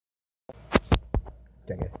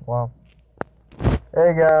Wow.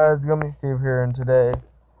 Hey guys, Gummy Steve here, and today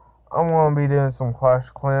I'm gonna be doing some Clash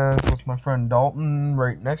Clans with my friend Dalton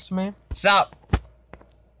right next to me. Stop.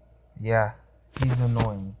 Yeah, he's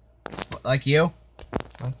annoying. Like you?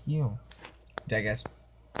 Like you. I guess.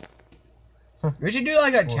 We should do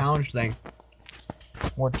like a challenge thing.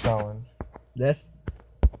 What challenge? This.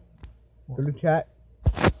 Go to chat.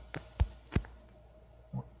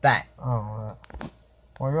 That. Oh, that.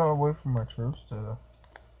 Well, I gotta wait for my troops to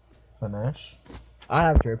finish. I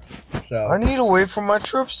have troops, so. I need to wait for my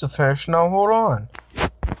troops to finish. Now, hold on.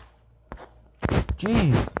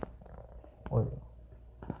 Jeez. Wait.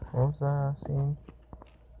 What was that scene?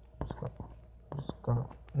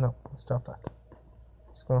 No, stop that.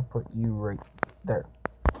 Just gonna put you right there.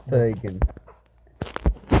 So you can.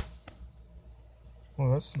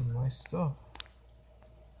 Oh, that's some nice stuff.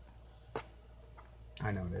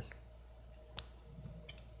 I know this.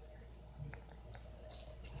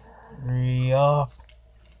 Hurry up.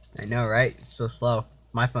 I know, right? It's so slow.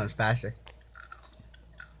 My phone's faster.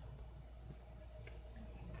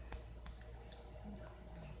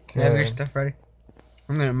 Okay. You have your stuff ready?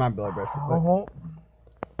 I'm gonna my blood brush real quick.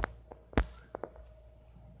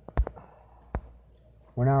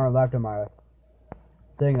 1 hour left on my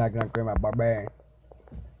thing. I can upgrade my barbarian.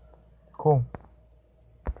 Cool.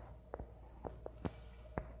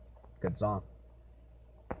 Good song.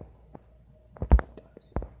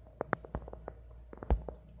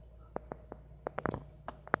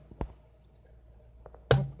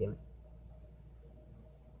 God damn it.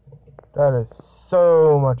 That is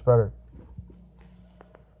so much better.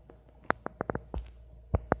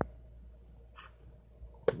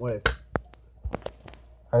 What is?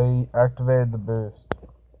 I activated the boost.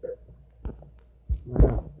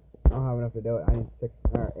 I don't have enough to do it. I need 6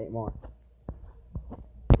 or 8 more.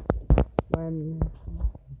 When?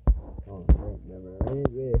 Oh,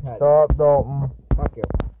 never. Stop, Dalton. Fuck you.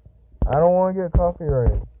 I don't want to get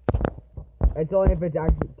copyrighted. It's only if it's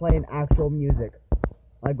actually playing actual music,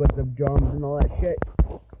 like with the drums and all that shit.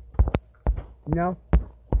 You know?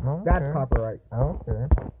 That's care. copyright. I don't care.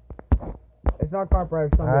 It's not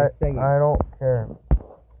copyright if somebody's singing. I don't care.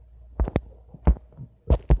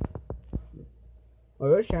 Oh,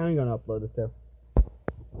 which channel are you gonna upload this to?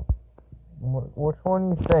 Which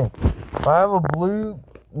one do you think? If I have a blue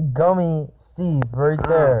Gummy Steve right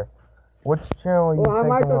there, which channel you think I'm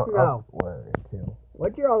gonna upload it to?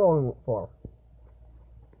 What's your other one for?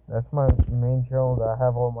 That's my main channel that I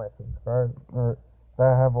have all my subscribers, or that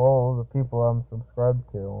I have all the people I'm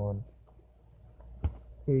subscribed to on.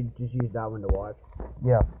 So you just use that one to watch?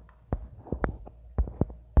 Yeah.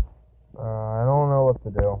 I don't know what to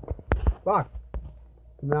do. Fuck.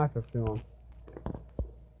 I'm inactive too long.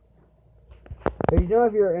 Did you know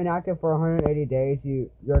if you're inactive for 180 days,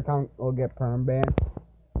 your account will get perm banned?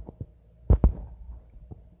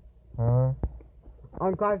 Huh?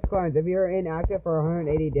 On Clash of Clans, if you're inactive for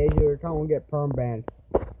 180 days, your account will get perm banned.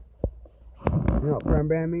 You know what perm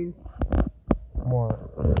ban means?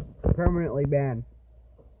 What? Permanently banned.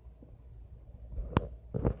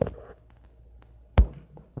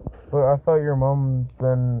 But I thought your mom's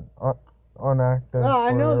been inactive. Oh,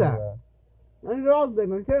 I know that. And your dog's big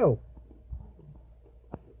one too.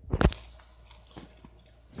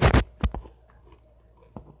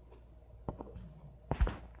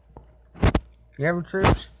 You have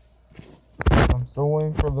troops? I'm still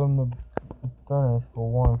waiting for them to finish for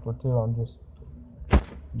 1. For 2, I'm just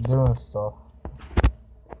doing stuff.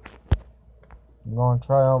 I'm gonna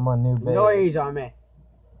try out my new base. Noise on me.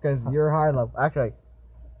 Because you're high level. Actually.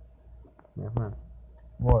 Never mind.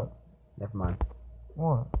 What? Never mind.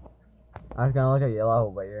 What? I was gonna look at your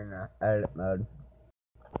level, but you're in edit mode.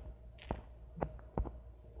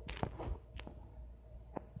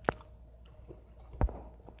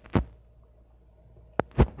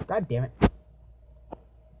 God damn it.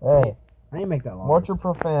 Hey. I didn't make that long. What's your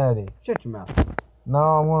profanity? Shut your mouth.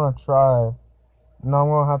 Now I'm gonna try. Now I'm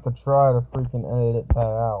gonna have to try to freaking edit that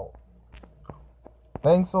out.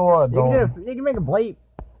 Thanks a lot, Dalton. You can make a bleep.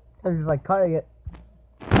 Cause it's like cutting it.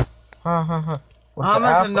 Ha ha ha.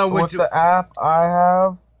 With the app I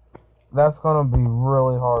have, that's gonna be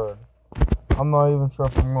really hard. I'm not even sure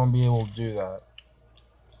if I'm gonna be able to do that.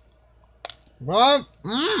 What?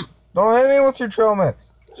 Don't hit me with your trail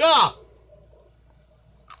mix. Stop!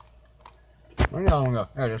 Where did that one go?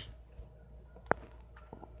 There it is.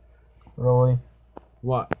 Really?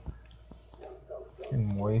 What?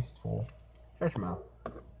 Fucking wasteful. Shut your mouth.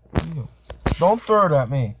 Don't throw it at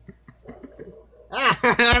me.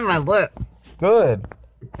 Ah, my lip. Good.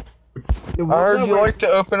 I heard you like to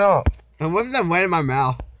open up. I whipped them right in my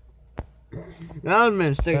mouth. That was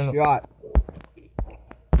been a sick shot.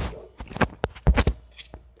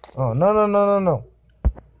 Oh, no.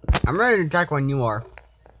 I'm ready to attack when you are.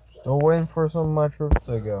 Still waiting for some of my troops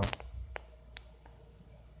to go.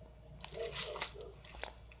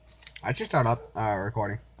 I should start up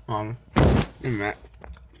recording. Hold on. Wait a minute.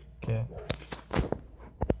 Okay.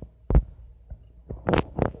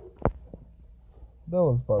 That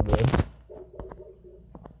was probably good.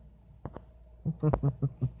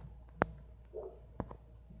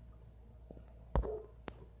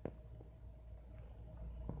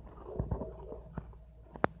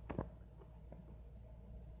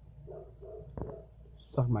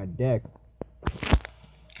 Suck my dick.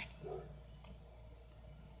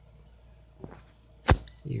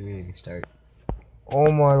 You really can start.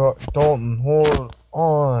 Oh my god, Dalton, hold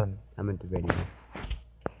on. I'm in the video.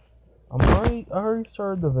 I already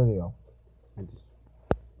started the video.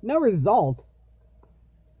 No result.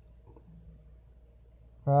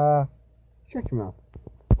 Shut your mouth.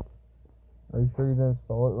 Are you sure you didn't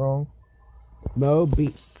spell it wrong?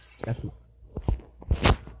 Moby. That's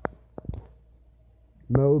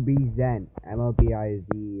Mobizen.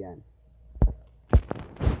 Mobizen.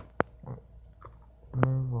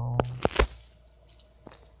 Wrong.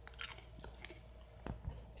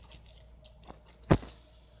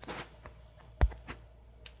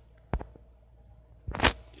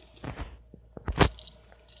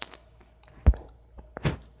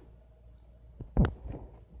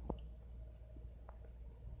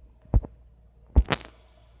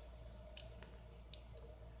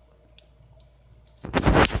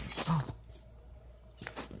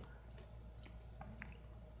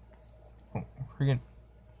 Freaking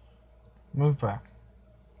move back.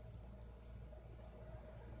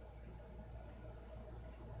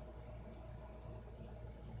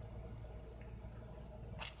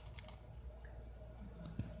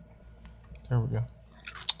 There we go.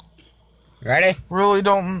 Ready? Really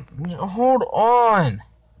don't hold on.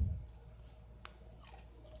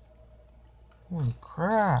 Holy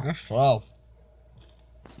crap. You're slow.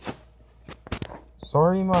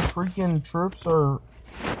 Sorry, my freaking troops are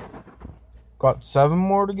got 7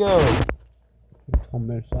 more to go. You told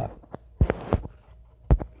me to stop.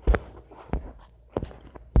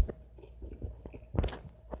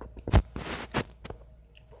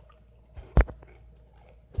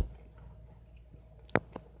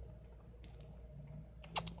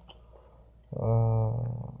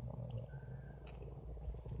 Oh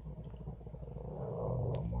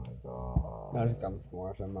my god. That just comes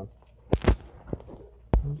more something.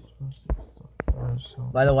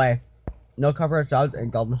 By the way, no copyright sounds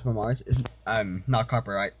and Goblins from Mars is not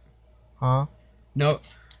copyright. Huh? No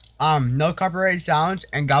copyright sounds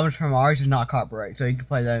and Goblins from Mars is not copyright, so you can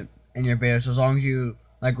play that in your videos as long as you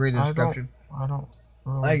like read the description. I don't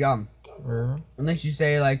really like care. Unless you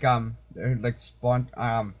say like like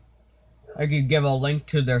you give a link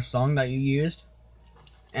to their song that you used,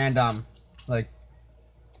 and like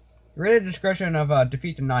read the description of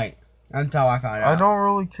Defeat the Night. That's how I found out. I don't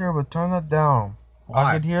really care, but turn that down. Why?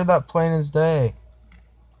 I could hear that plain as day.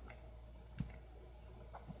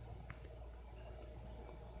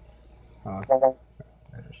 Okay,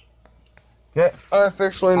 I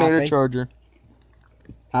officially need a charger.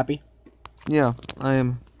 Happy? Yeah, I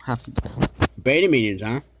am happy. Beta minions,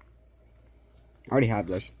 huh? I already have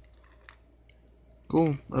this.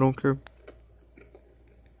 Cool, I don't care.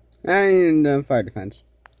 And fire defense.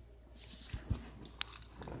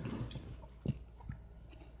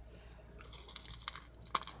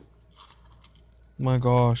 My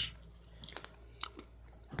gosh.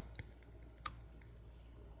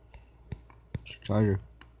 Charger.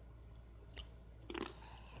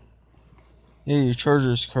 Yeah, your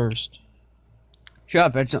charger's cursed.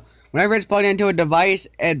 Shut up, whenever it's plugged into a device,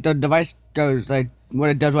 the device goes like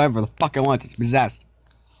when it does whatever the fuck it wants, it's possessed.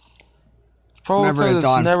 Probably because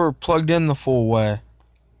it's never plugged in the full way.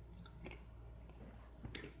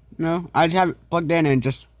 No, I just have it plugged in and it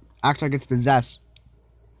just acts like it's possessed.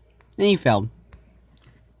 And you failed.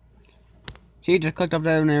 See, you just clicked up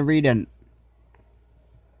there and it didn't.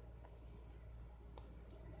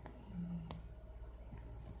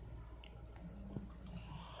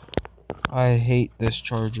 I hate this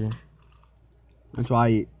charger. That's why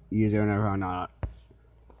I use it whenever I'm not.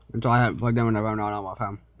 That's why I have it plugged in whenever I'm not on my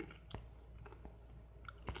phone.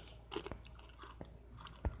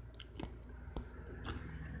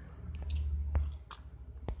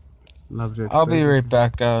 Loves it. I'll be right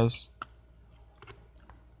back, guys.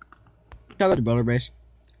 Shout out to Builder Base.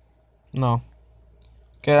 No.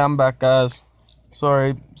 Okay, I'm back, guys.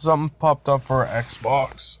 Sorry, something popped up for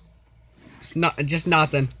Xbox. It's not just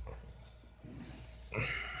nothing.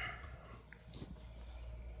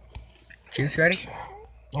 Troops ready?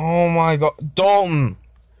 Oh my god, Dalton!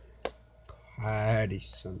 These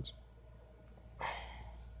sons.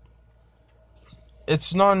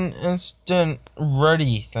 It's not an instant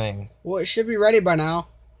ready thing. Well, it should be ready by now.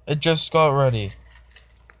 It just got ready.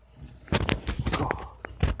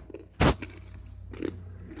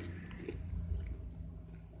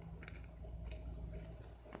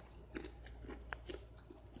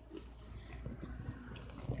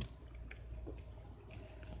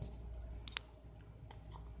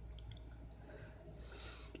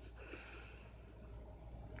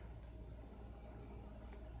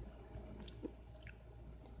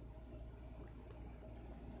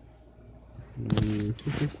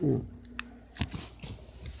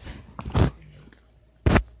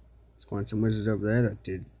 Let's find some wizards over there that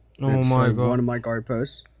did. Oh my god. One of my guard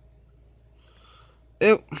posts.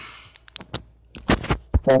 Ew.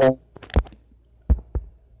 No,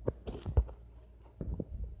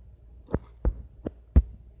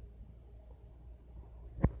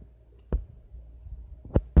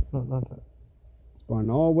 not that. Spawn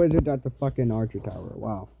all wizards at the fucking archer tower.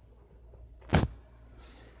 Wow.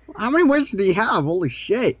 How many wizards do you have? Holy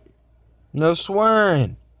shit. No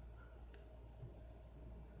swearing.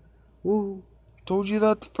 Woo. Told you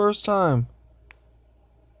that the first time.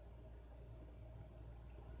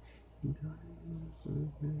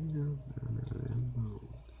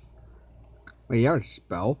 Wait, you have a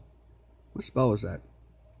spell? What spell is that?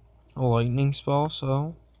 A lightning spell,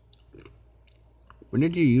 so. When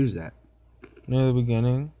did you use that? Near the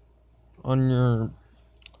beginning. On your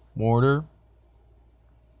mortar.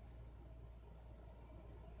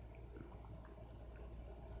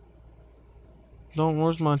 Don't,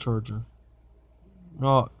 where's my charger?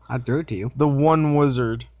 No, I threw it to you. the one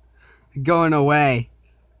wizard. Going away.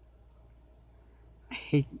 I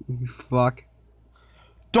hate you, fuck.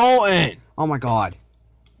 Dalton! Oh my god.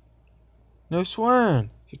 No swearing.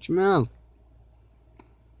 Shut your mouth.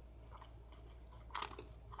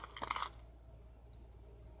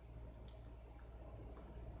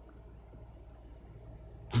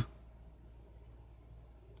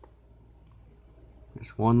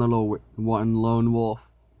 There's one lone wolf.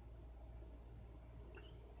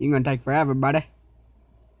 You're gonna take forever, buddy.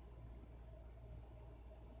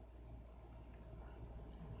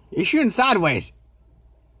 He's shooting sideways.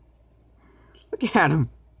 Look at him.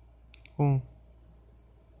 Oh.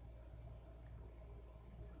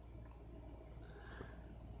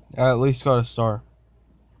 I at least got a star.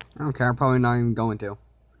 I don't care. I'm probably not even going to.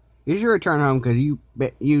 You should return home because you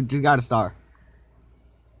just got a star.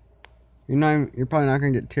 You're probably not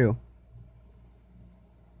gonna get 2.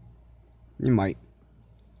 You might.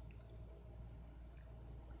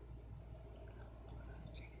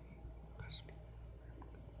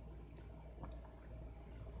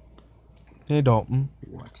 Hey Dalton.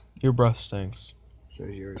 What? Your breath stinks. So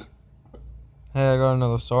is yours. Hey, I got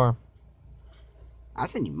another star. I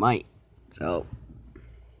said you might. So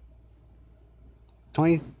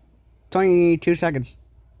 22 seconds.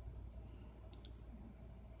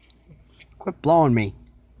 Quit blowing me.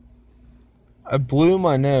 I blew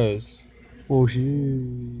my nose. Oh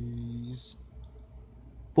jeez.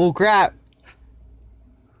 Bull crap.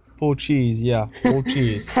 Full cheese, yeah. Full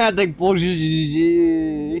cheese. I think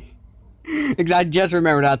bullshit. Because I just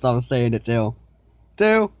remembered that's how I was saying it too.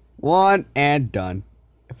 2, 1, and done.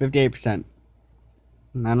 58%.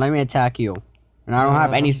 Now let me attack you. And I don't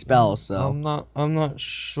have any spells, so. I'm not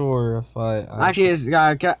sure if I Actually, it's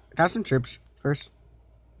got some troops first.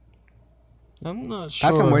 I'm not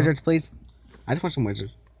sure. Got some wizards, please. I just want some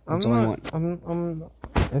wizards. That's all I want. I'm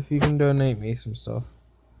if you can donate me some stuff.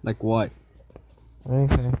 Like what?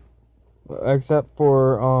 Anything. Except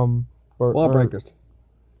for Wall breakers.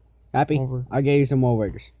 Happy? Over. I gave you some wall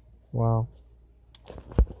breakers. Wow.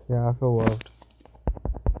 Yeah, I feel loved.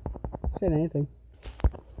 Said anything.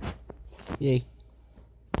 Yay.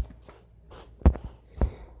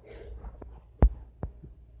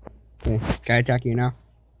 Okay, can I attack you now?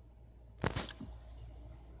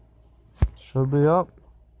 Should be up.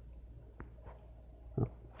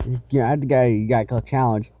 Yeah, you got to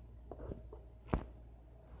challenge.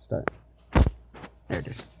 Start. There it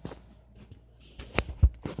is.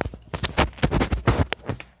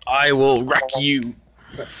 I will wreck you.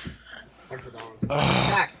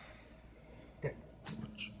 Attack. Where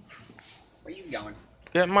are you going?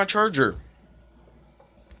 Get my charger.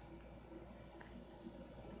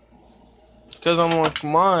 Because unlike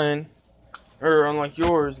mine, or unlike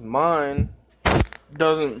yours, mine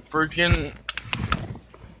doesn't freaking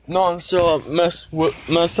non-stop mess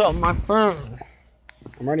up my phone.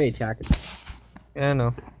 I'm already attacking. Yeah, I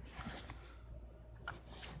know.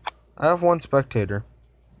 I have one spectator.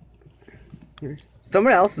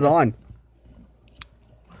 Somebody else is on.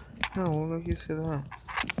 No, what make you say that?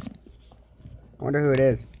 I wonder who it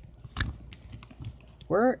is.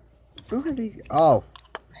 Where? Who are these? Oh.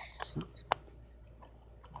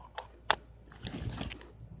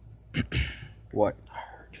 What? I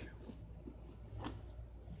heard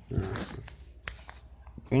you.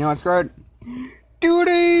 You know what's good?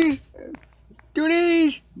 Duties!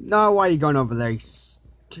 Duties! No, why are you going over there? You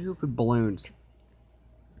stupid balloons.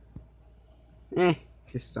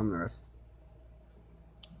 Just some of the rest.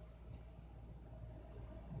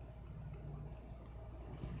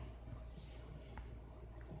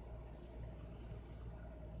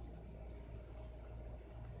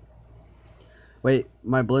 Wait,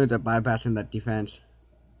 my balloons are bypassing that defense.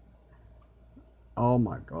 Oh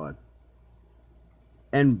my god.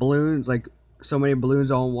 And balloons, like, so many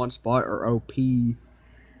balloons all in one spot are OP. Did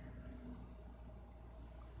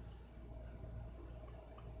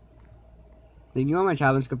you know my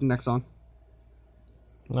challenge skip the next song?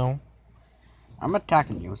 No. I'm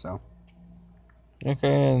attacking you, so.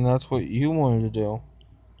 Okay, and that's what you wanted to do.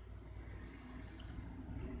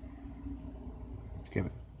 Give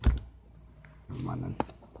it. Never mind then.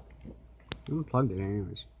 You unplugged it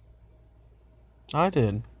anyways. I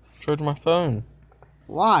did. Charge my phone.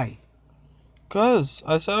 Why? 'Cause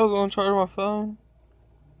I said I was gonna charge my phone.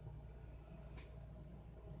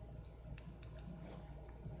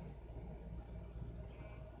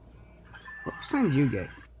 What percent did you get?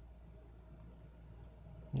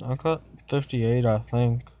 I got 58, I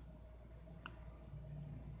think.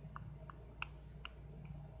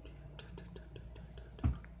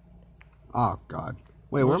 Oh god.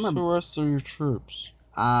 Wait, Where's where am the I? rest of your troops?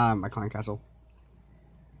 My clan castle.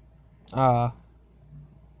 No.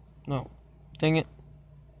 Dang it.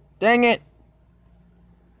 Dang it!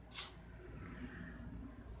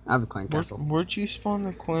 I have a clan castle. Where'd you spawn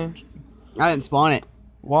the clan? I didn't spawn it.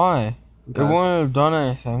 Why? Because- It wouldn't have done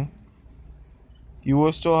anything. You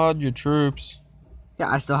would still had your troops. Yeah,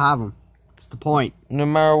 I still have them. It's the point. No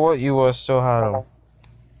matter what, you would still had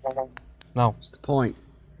them. No. It's the point.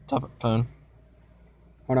 Stop it, phone.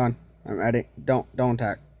 Hold on. I'm editing. Don't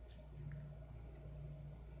attack.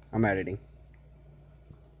 I'm editing.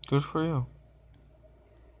 Good for you.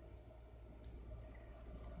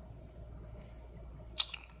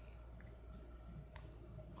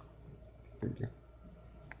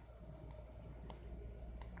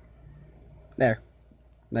 There.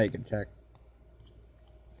 Now you can attack.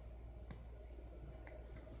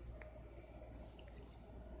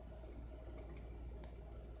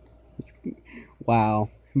 Wow.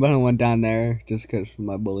 But I went down there just because of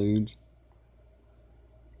my balloons.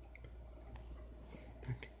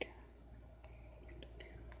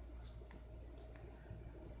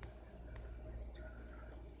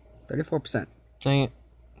 $34%. Dang it.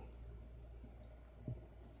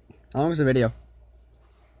 How long is the video?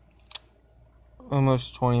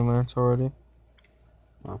 Almost 20 minutes already.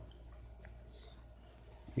 Wow.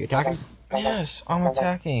 You attacking? Yes, I'm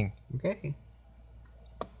attacking. Okay.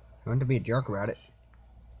 I want to be a jerk about it.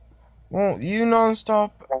 Well, you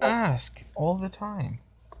non-stop ask all the time.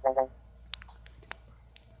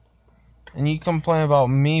 And you complain about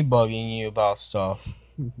me bugging you about stuff.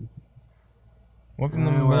 Look in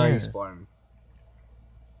the mirror. Where are you spawning?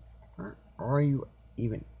 Where are you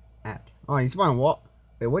even at? Oh, you spawned what?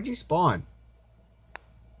 Wait, what'd you spawn?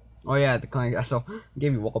 Oh yeah, the clan castle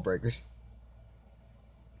gave you wall breakers.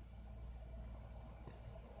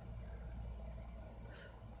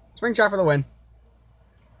 Spring shot for the win.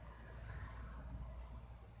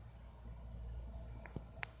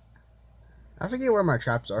 I forget where my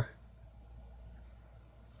traps are.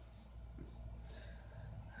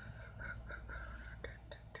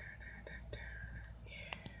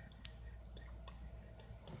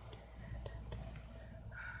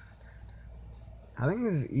 I think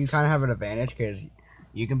you kind of have an advantage because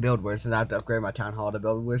you can build wizards. I have to upgrade my town hall to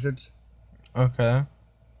build wizards. Okay.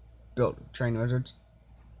 Train wizards.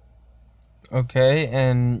 Okay,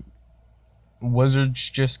 and wizards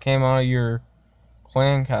just came out of your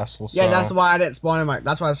clan castle. So Yeah, that's why I didn't spawn in my.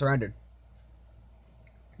 That's why I surrendered.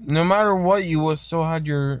 no matter what, you would still had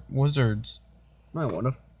your wizards. No, I would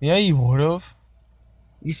have. Yeah, you would have.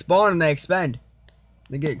 You spawn and they expend.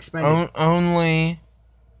 They get expended. Only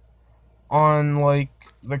on like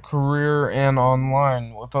the career and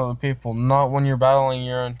online with other people, not when you're battling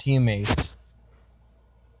your own teammates.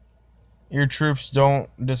 Your troops don't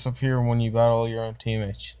disappear when you battle your own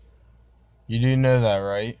teammates. You do know that,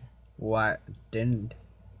 right? What? Didn't?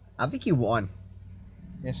 I think you won.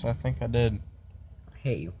 Yes, I think I did. I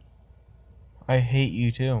hate you. I hate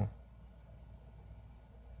you too.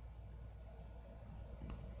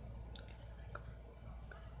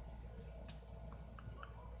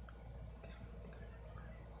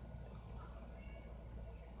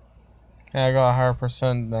 Yeah, I got a higher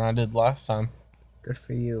percent than I did last time. Good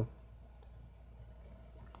for you.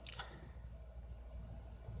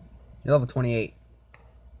 You're level 28.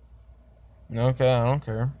 Okay, I don't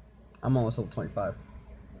care. I'm almost level 25.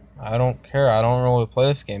 I don't care. I don't really play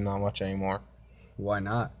this game that much anymore. Why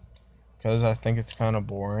not? Because I think it's kind of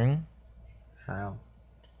boring. How?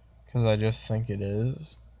 Because I just think it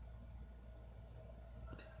is.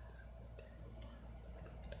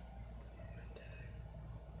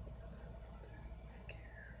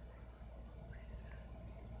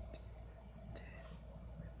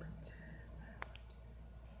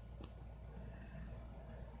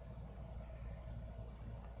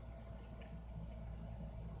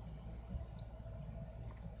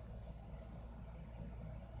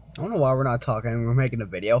 I don't know why we're not talking. We're making a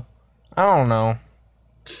video. I don't know.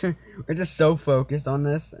 We're just so focused on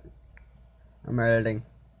this. I'm editing.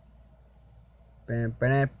 Bam,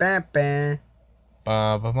 bam, bam, bam.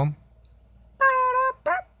 Ba-ba-bum.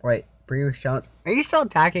 Wait, previous challenge. Are you still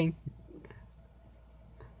attacking?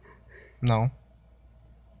 No.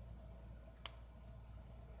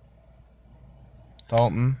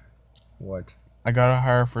 Dalton. What? I got a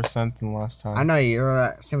higher percent than last time. I know you're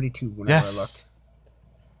at 72 whenever Yes. I looked.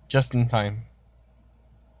 Just in time.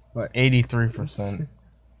 What? 83%.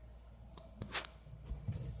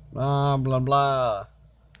 Blah, blah, blah.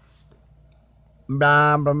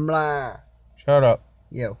 Blah, blah, blah. Shut up.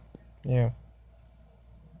 Yo. You.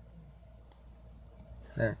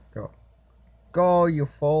 There, go. Go, you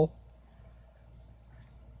fool.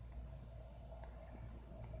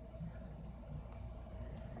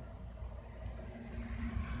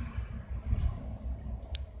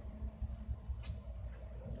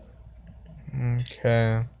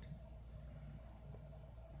 Okay.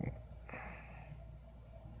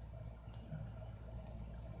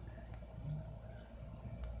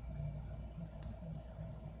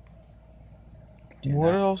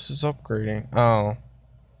 What else is upgrading? Oh.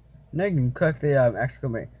 Now you can click the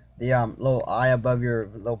little eye above your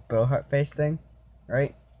little bill heart face thing,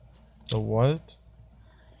 right? The what?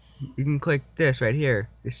 You can click this right here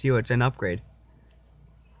to see what's an upgrade.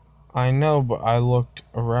 I know, but I looked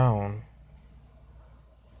around.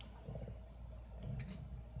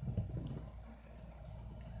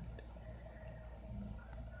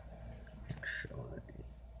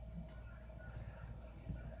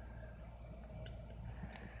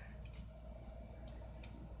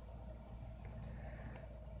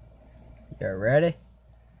 You ready?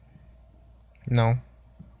 No.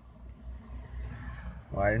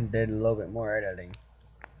 Well, I did a little bit more editing.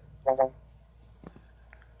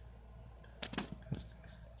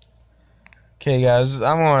 Okay, guys,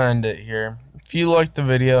 I'm gonna end it here. If you liked the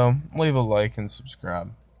video, leave a like and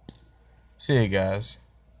subscribe. See you guys.